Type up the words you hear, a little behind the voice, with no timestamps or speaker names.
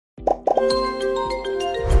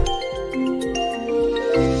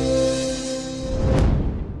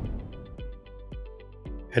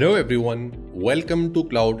Hello everyone, welcome to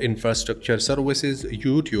Cloud Infrastructure Services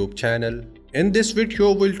YouTube channel. In this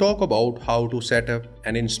video, we'll talk about how to set up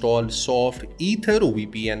and install SoftEther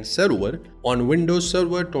VPN Server on Windows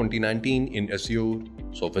Server 2019 in Azure.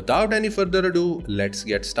 So without any further ado, let's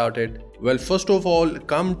get started. Well, first of all,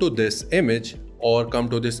 come to this image or come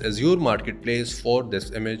to this Azure marketplace for this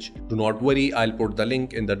image. Do not worry, I'll put the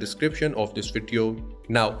link in the description of this video.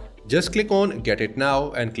 Now, just click on Get It Now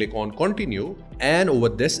and click on Continue, and over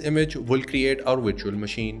this image will create our virtual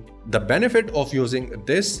machine. The benefit of using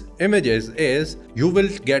this images is you will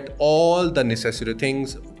get all the necessary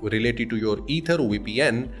things related to your Ether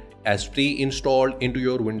VPN as pre-installed into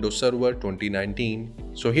your Windows Server 2019.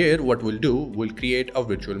 So here what we'll do, we'll create a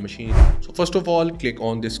virtual machine. So first of all, click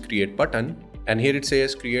on this Create button. And here it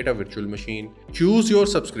says create a virtual machine. Choose your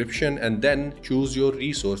subscription and then choose your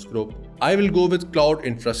resource group. I will go with Cloud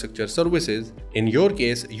Infrastructure Services. In your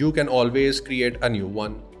case, you can always create a new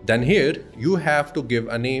one. Then here you have to give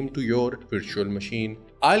a name to your virtual machine.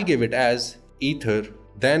 I'll give it as Ether.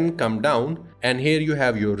 Then come down and here you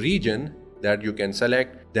have your region that you can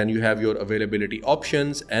select. Then you have your availability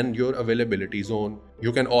options and your availability zone.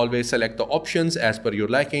 You can always select the options as per your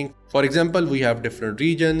liking. For example, we have different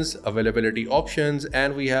regions, availability options,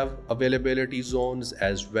 and we have availability zones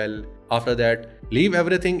as well. After that, leave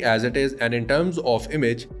everything as it is, and in terms of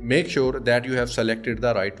image, make sure that you have selected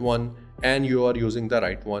the right one and you are using the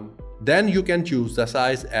right one. Then you can choose the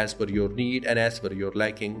size as per your need and as per your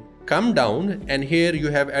liking. Come down and here you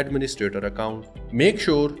have administrator account. Make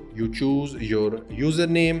sure you choose your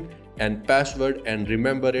username and password and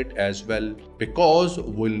remember it as well, because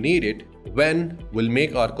we'll need it when we'll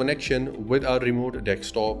make our connection with our remote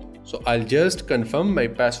desktop. So I'll just confirm my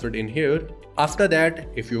password in here. After that,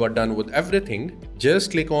 if you are done with everything,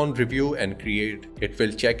 just click on Review and Create. It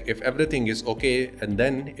will check if everything is okay and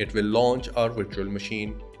then it will launch our virtual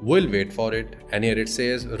machine. We'll wait for it, and here it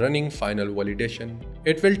says running final validation.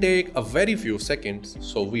 It will take a very few seconds,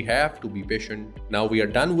 so we have to be patient. Now we are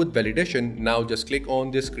done with validation. Now just click on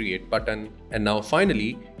this Create button, and now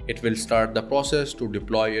finally it will start the process to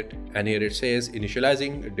deploy it, and here it says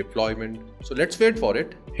initializing deployment. So let's wait for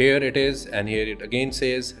it. Here it is, and here it again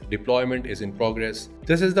says deployment is in progress.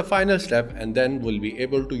 This is the final step, and then we'll be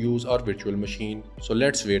able to use our virtual machine. So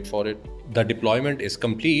let's wait for it. The deployment is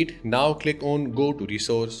complete. Now click on Go to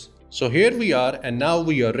Resource. So here we are, and now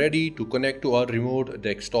we are ready to connect to our remote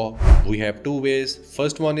desktop. We have two ways.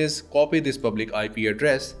 First one is copy this public IP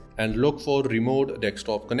address and look for remote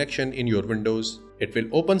desktop connection in your Windows. It will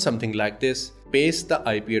open something like this. Paste the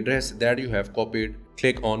IP address that you have copied.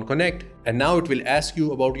 Click on Connect, and now it will ask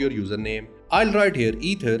you about your username. I'll write here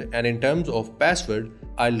Ether, and in terms of password,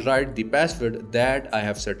 I'll write the password that I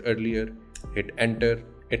have set earlier. Hit Enter.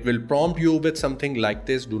 It will prompt you with something like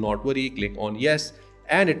this. Do not worry, click on Yes,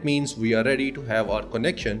 and it means we are ready to have our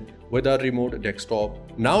connection with our remote desktop.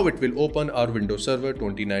 Now it will open our Windows Server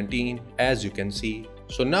 2019 as you can see.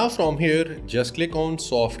 So now from here, just click on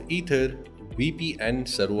SoftEther VPN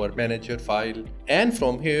Server Manager file, and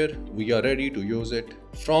from here we are ready to use it.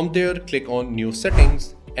 From there, click on New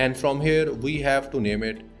Settings, and from here we have to name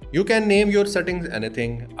it. You can name your settings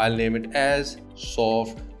anything. I'll name it as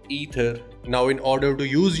SoftEther. Now in order to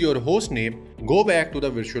use your host name, go back to the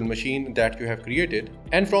virtual machine that you have created,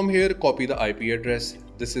 and from here copy the IP address.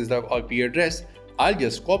 This is the IP address. I'll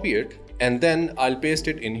just copy it and then I'll paste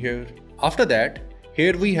it in here. After that,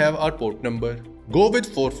 here we have our port number. Go with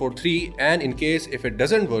 443, and in case if it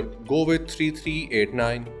doesn't work, go with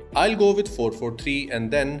 3389. I'll go with 443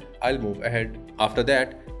 and then I'll move ahead. After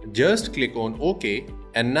that, just click on OK,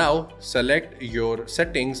 and now select your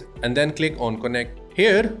settings and then click on Connect.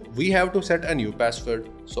 Here we have to set a new password.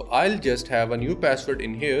 So I'll just have a new password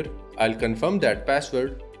in here. I'll confirm that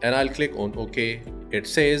password and I'll click on OK. It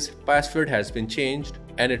says password has been changed,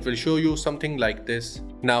 and it will show you something like this.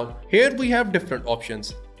 Now here we have different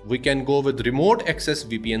options. We can go with Remote Access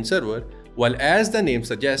VPN Server. Well, as the name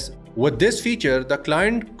suggests, with this feature, the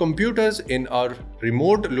client computers in our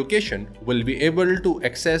remote location will be able to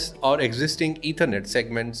access our existing Ethernet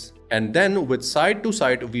segments. And then with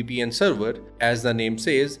site-to-site VPN server, as the name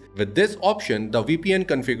says, with this option, the VPN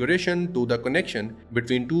configuration to the connection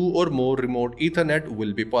between two or more remote Ethernet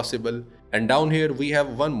will be possible. And down here we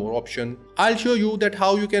have one more option. I'll show you that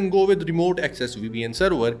how you can go with Remote Access VPN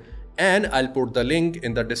Server, and I'll put the link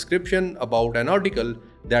in the description about an article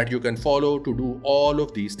that you can follow to do all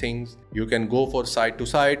of these things. You can go for site to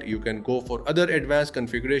site, you can go for other advanced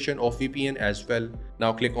configuration of VPN as well.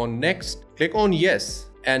 Now click on Next, click on Yes,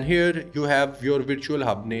 and here you have your virtual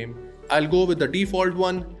hub name. I'll go with the default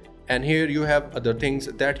one, and here you have other things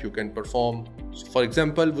that you can perform. So for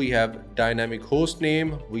example, we have dynamic host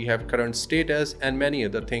name, we have current status, and many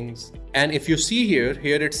other things. And if you see here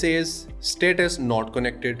it says status not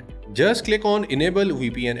connected. Just click on enable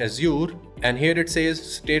VPN Azure, and here it says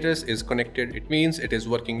status is connected. It means it is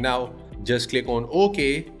working now. Just click on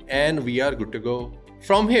OK and we are good to go.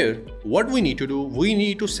 From here, what we need to do, we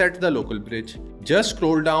need to set the local bridge. Just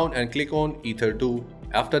scroll down and click on Ether 2.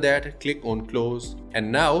 After that, click on close,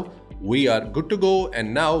 and now we are good to go.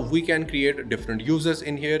 And now we can create different users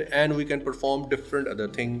in here and we can perform different other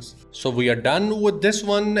things. So we are done with this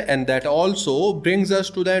one, and that also brings us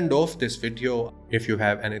to the end of this video. If you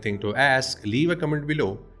have anything to ask, leave a comment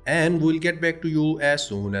below and we'll get back to you as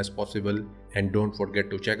soon as possible. And don't forget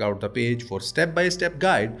to check out the page for step-by-step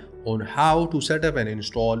guide on how to set up and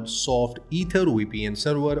install SoftEther VPN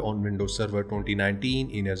Server on Windows Server 2019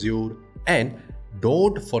 in Azure. And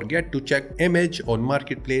don't forget to check image on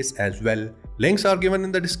Marketplace as well. Links are given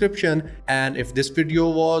in the description. And if this video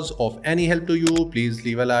was of any help to you, please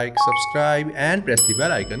leave a like, subscribe and press the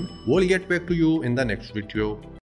bell icon. We'll get back to you in the next video.